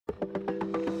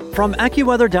From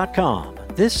AccuWeather.com,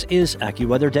 this is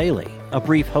AccuWeather Daily, a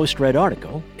brief host-read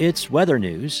article. It's weather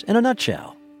news in a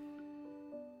nutshell.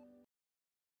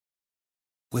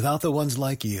 Without the ones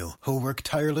like you, who work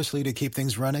tirelessly to keep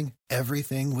things running,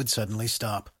 everything would suddenly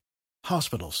stop.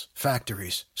 Hospitals,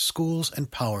 factories, schools,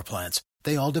 and power plants,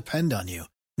 they all depend on you.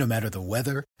 No matter the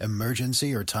weather,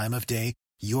 emergency, or time of day,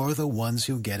 you're the ones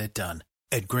who get it done.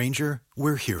 At Grainger,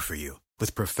 we're here for you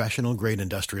with professional-grade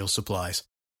industrial supplies.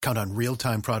 Count on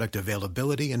real-time product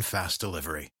availability and fast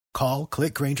delivery. Call,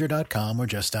 click Grainger.com, or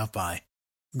just stop by.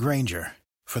 Grainger,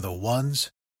 for the ones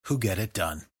who get it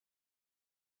done.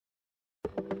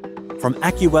 From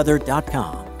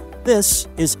AccuWeather.com, this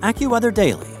is AccuWeather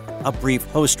Daily, a brief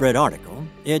host-read article.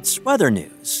 It's weather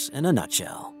news in a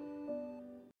nutshell.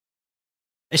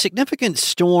 A significant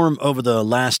storm over the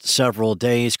last several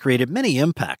days created many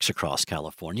impacts across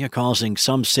California, causing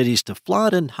some cities to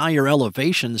flood and higher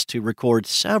elevations to record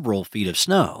several feet of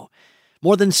snow.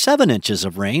 More than 7 inches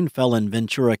of rain fell in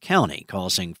Ventura County,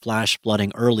 causing flash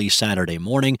flooding early Saturday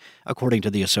morning, according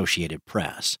to the Associated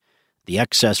Press. The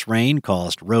excess rain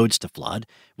caused roads to flood,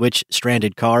 which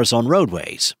stranded cars on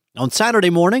roadways. On Saturday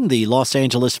morning, the Los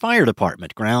Angeles Fire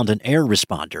Department ground and air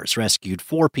responders rescued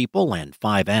 4 people and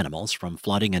 5 animals from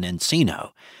flooding in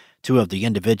Encino. 2 of the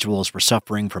individuals were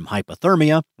suffering from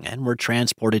hypothermia and were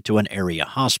transported to an area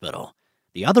hospital.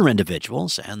 The other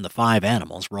individuals and the 5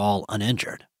 animals were all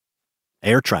uninjured.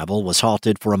 Air travel was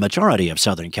halted for a majority of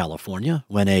Southern California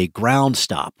when a ground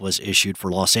stop was issued for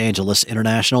Los Angeles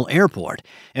International Airport,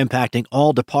 impacting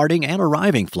all departing and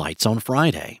arriving flights on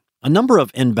Friday. A number of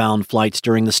inbound flights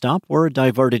during the stop were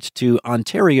diverted to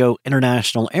Ontario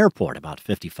International Airport, about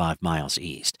 55 miles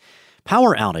east.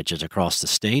 Power outages across the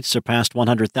state surpassed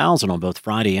 100,000 on both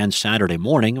Friday and Saturday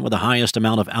morning, with the highest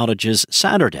amount of outages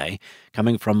Saturday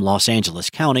coming from Los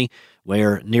Angeles County,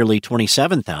 where nearly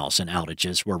 27,000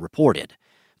 outages were reported.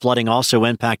 Flooding also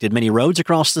impacted many roads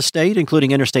across the state,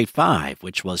 including Interstate 5,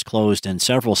 which was closed in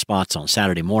several spots on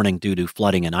Saturday morning due to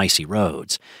flooding and icy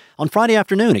roads. On Friday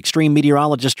afternoon, extreme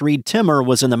meteorologist Reed Timmer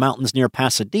was in the mountains near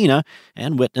Pasadena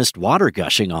and witnessed water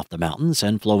gushing off the mountains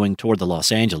and flowing toward the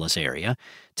Los Angeles area.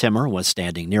 Timmer was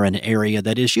standing near an area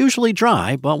that is usually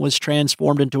dry but was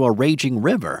transformed into a raging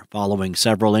river following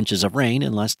several inches of rain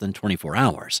in less than 24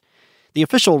 hours. The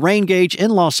official rain gauge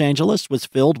in Los Angeles was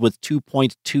filled with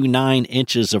 2.29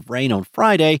 inches of rain on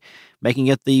Friday, making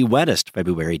it the wettest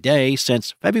February day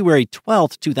since February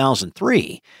 12,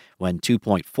 2003, when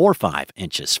 2.45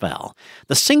 inches fell.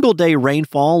 The single-day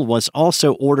rainfall was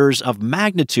also orders of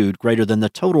magnitude greater than the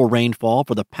total rainfall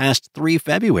for the past 3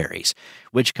 Februaries,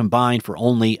 which combined for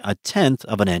only 1/10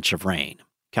 of an inch of rain.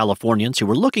 Californians who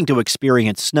were looking to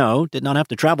experience snow did not have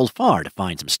to travel far to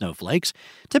find some snowflakes.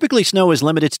 Typically, snow is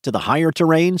limited to the higher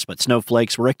terrains, but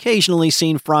snowflakes were occasionally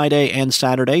seen Friday and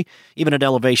Saturday, even at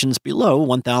elevations below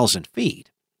 1,000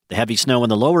 feet. The heavy snow in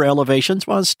the lower elevations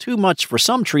was too much for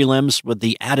some tree limbs, with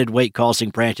the added weight causing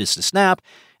branches to snap,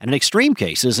 and in extreme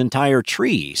cases, entire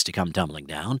trees to come tumbling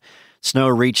down. Snow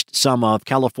reached some of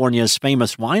California's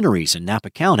famous wineries in Napa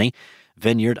County.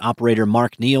 Vineyard operator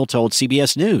Mark Neal told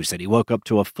CBS News that he woke up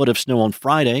to a foot of snow on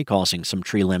Friday, causing some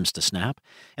tree limbs to snap.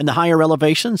 In the higher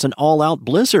elevations, an all-out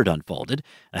blizzard unfolded.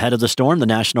 Ahead of the storm, the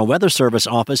National Weather Service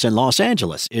office in Los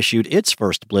Angeles issued its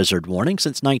first blizzard warning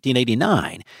since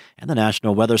 1989, and the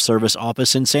National Weather Service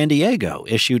office in San Diego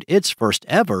issued its first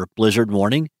ever blizzard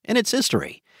warning in its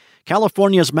history.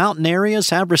 California's mountain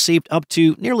areas have received up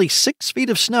to nearly 6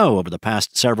 feet of snow over the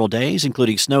past several days,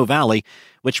 including Snow Valley,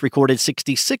 which recorded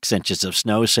 66 inches of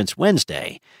snow since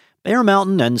Wednesday. Bear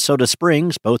Mountain and Soda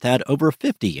Springs both had over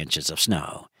 50 inches of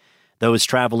snow. Those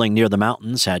traveling near the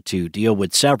mountains had to deal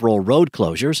with several road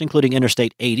closures, including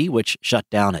Interstate 80, which shut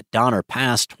down at Donner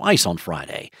Pass twice on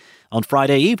Friday. On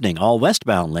Friday evening, all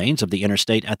westbound lanes of the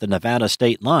interstate at the Nevada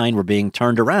state line were being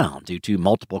turned around due to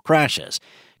multiple crashes.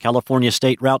 California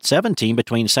State Route 17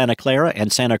 between Santa Clara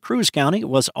and Santa Cruz County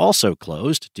was also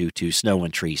closed due to snow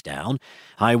and trees down.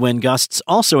 High wind gusts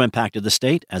also impacted the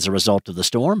state as a result of the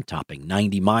storm, topping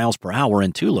 90 miles per hour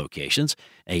in 2 locations.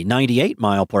 A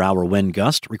 98-mile-per-hour wind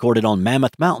gust recorded on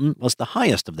Mammoth Mountain was the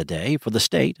highest of the day for the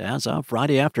state as of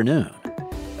Friday afternoon.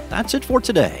 That's it for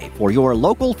today. For your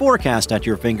local forecast at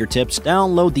your fingertips,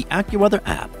 download the AccuWeather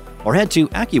app or head to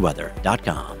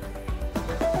AccuWeather.com.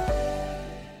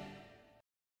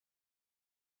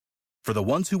 For the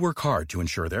ones who work hard to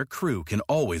ensure their crew can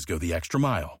always go the extra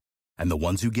mile, and the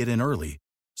ones who get in early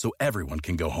so everyone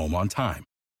can go home on time,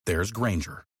 there's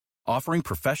Grainger, offering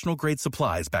professional-grade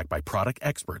supplies backed by product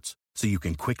experts so you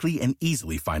can quickly and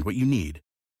easily find what you need.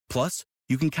 Plus,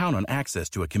 you can count on access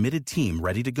to a committed team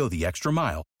ready to go the extra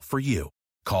mile for you.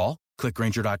 Call, Click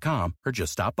Grainger.com or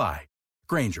just stop by.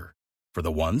 Grainger, for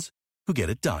the ones who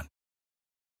get it done.